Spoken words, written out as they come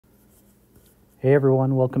Hey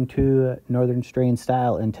everyone, welcome to Northern Strain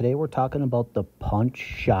Style, and today we're talking about the Punch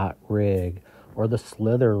Shot Rig, or the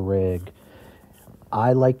Slither Rig.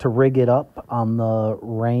 I like to rig it up on the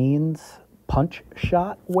Reins Punch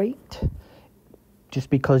Shot weight, just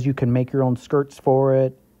because you can make your own skirts for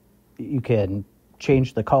it. You can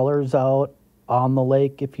change the colors out on the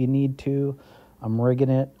lake if you need to. I'm rigging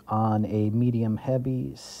it on a medium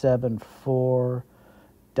heavy 7.4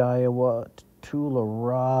 Daiwa Tula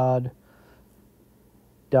rod.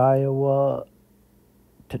 Daiwa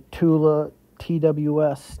Tula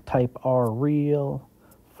TWS Type R reel,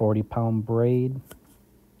 40-pound braid.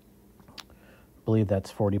 I believe that's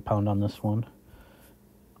 40 pound on this one.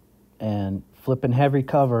 And flipping heavy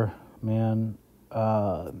cover, man.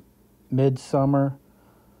 Midsummer,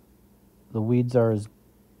 the weeds are as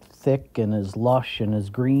thick and as lush and as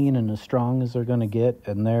green and as strong as they're going to get,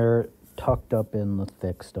 and they're tucked up in the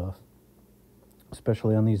thick stuff,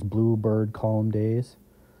 especially on these bluebird calm days.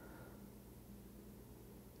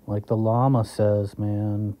 Like the llama says,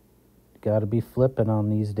 man, you gotta be flipping on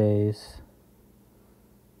these days.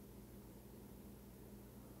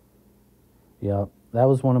 Yeah, that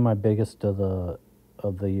was one of my biggest of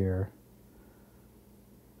the year.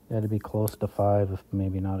 Had to be close to 5, if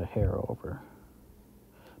maybe not a hair over.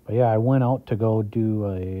 But yeah, I went out to go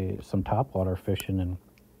do some topwater fishing, and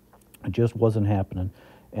it just wasn't happening.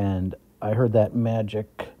 And I heard that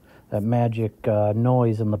magic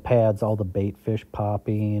noise in the pads, all the bait fish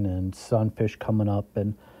popping and sunfish coming up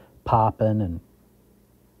and popping, and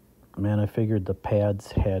man, I figured the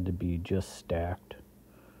pads had to be just stacked.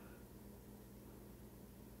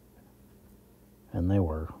 And they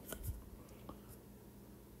were.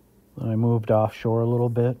 Then I moved offshore a little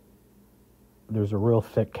bit. There's a real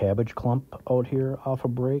thick cabbage clump out here off a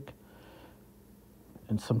break,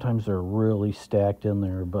 and sometimes they're really stacked in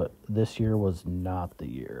there, but this year was not the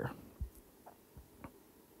year.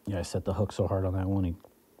 Yeah, I set the hook so hard on that one, he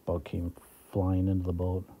about came flying into the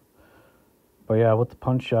boat. But yeah, with the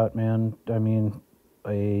Punch Shot, man, I mean,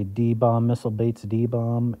 a D-bomb, Missile Baits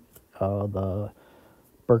D-bomb, the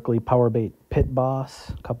Berkeley Power Bait Pit Boss,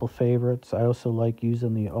 a couple favorites. I also like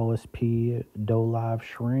using the OSP Doe Live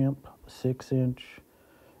Shrimp, 6-inch,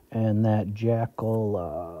 and that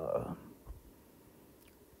Jackal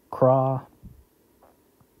Craw.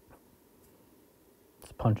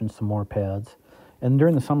 Just punching some more pads. And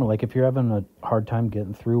during the summer, like if you're having a hard time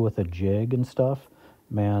getting through with a jig and stuff,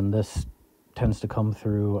 man, this tends to come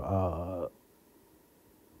through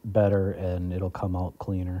better, and it'll come out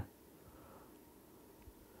cleaner.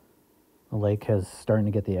 The lake has starting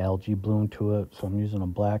to get the algae bloom to it, so I'm using a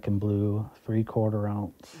black and blue 3/4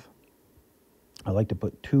 ounce. I like to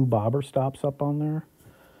put 2 bobber stops up on there.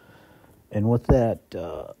 And with that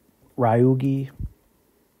Ryugi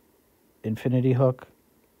infinity hook,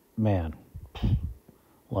 man,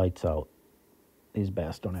 lights out. These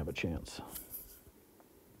bass don't have a chance.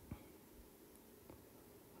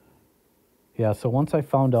 Yeah, so once I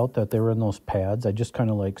found out that they were in those pads, I just kind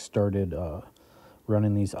of like started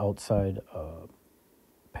running these outside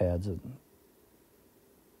pads and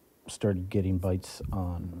started getting bites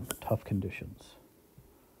on tough conditions.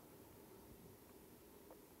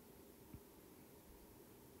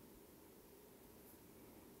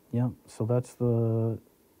 Yeah, so that's the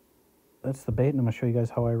bait, and I'm going to show you guys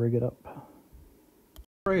how I rig it up.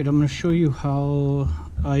 All right, I'm going to show you how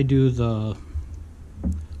I do the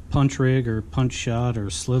punch rig or punch shot or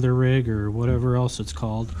slither rig or whatever else it's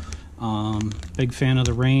called. Big fan of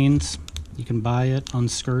the Reins. You can buy it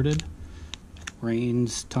unskirted.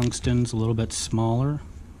 Reins tungsten's a little bit smaller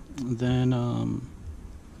than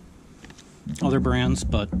other brands,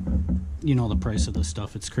 but you know the price of this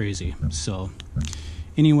stuff, it's crazy. So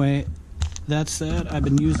anyway, that's that. I've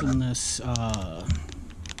been using this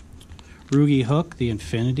Rugi hook, the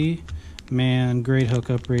Infinity. Man, great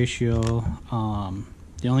hookup ratio.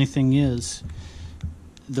 The only thing is,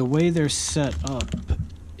 the way they're set up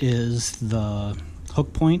is the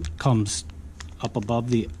hook point comes up above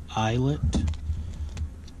the eyelet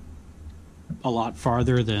a lot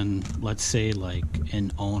farther than, let's say, like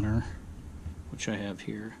an owner, which I have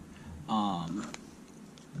here.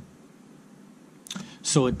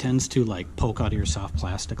 So it tends to like poke out of your soft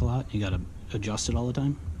plastic a lot. You gotta adjust it all the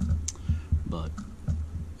time, but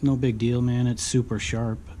no big deal, man. It's super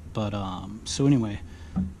sharp. But so anyway,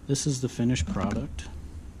 this is the finished product.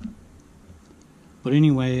 But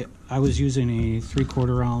anyway, I was using a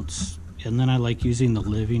 3/4 ounce, and then I like using the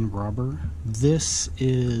living rubber. This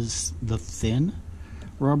is the thin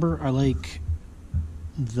rubber. I like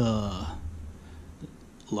the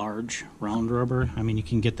large round rubber. I mean, you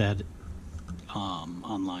can get that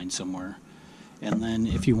online somewhere. And then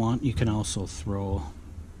if you want, you can also throw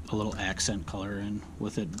a little accent color in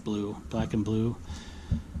with it, blue, black and blue,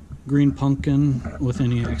 green pumpkin with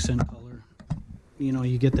any accent color. You know,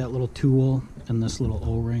 you get that little tool and this little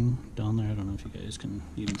O-ring down there. I don't know if you guys can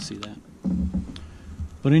even see that.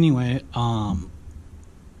 But anyway, I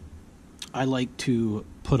like to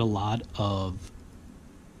put a lot of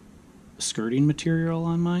skirting material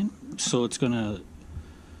on mine. So it's gonna,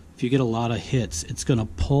 if you get a lot of hits, it's gonna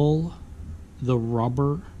pull the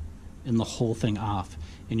rubber and the whole thing off,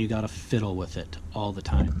 and you gotta fiddle with it all the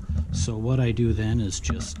time. So what I do then is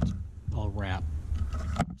just, I'll wrap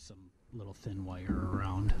some little thin wire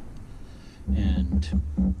around and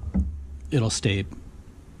it'll stay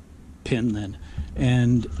pinned then.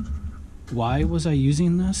 And why was I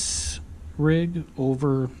using this rig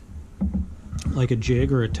over like a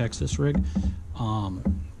jig or a Texas rig?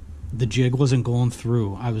 The jig wasn't going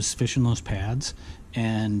through. I was fishing those pads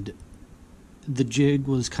and the jig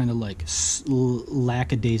was kind of like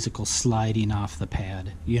lackadaisical sliding off the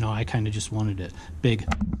pad. You know, I kind of just wanted a big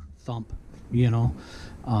thump, you know.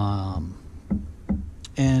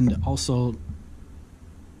 And also,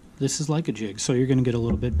 this is like a jig, so you're going to get a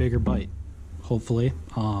little bit bigger bite, hopefully.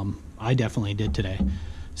 I definitely did today,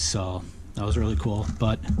 so that was really cool.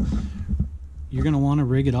 But you're going to want to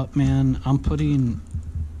rig it up, man. I'm putting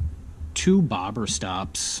 2 bobber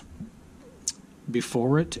stops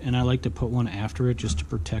before it, and I like to put one after it just to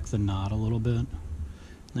protect the knot a little bit.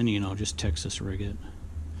 Then, you know, just Texas rig it.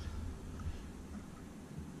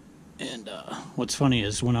 And what's funny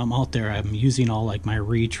is when I'm out there, I'm using all like my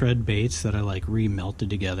retread baits that I like remelted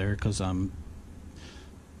together because I'm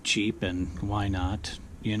cheap and why not,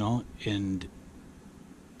 you know. And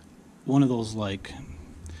one of those, like,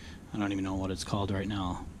 I don't even know what it's called right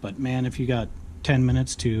now, but man, if you got 10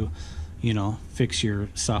 minutes to, you know, fix your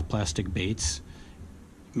soft plastic baits,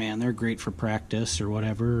 man, they're great for practice or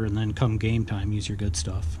whatever, and then come game time, use your good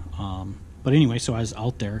stuff. But anyway, so I was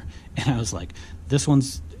out there and I was like, this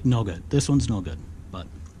one's no good, this one's no good. But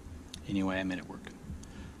anyway, I made it work.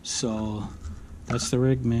 So that's the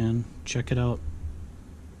rig, man. Check it out.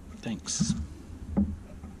 Thanks.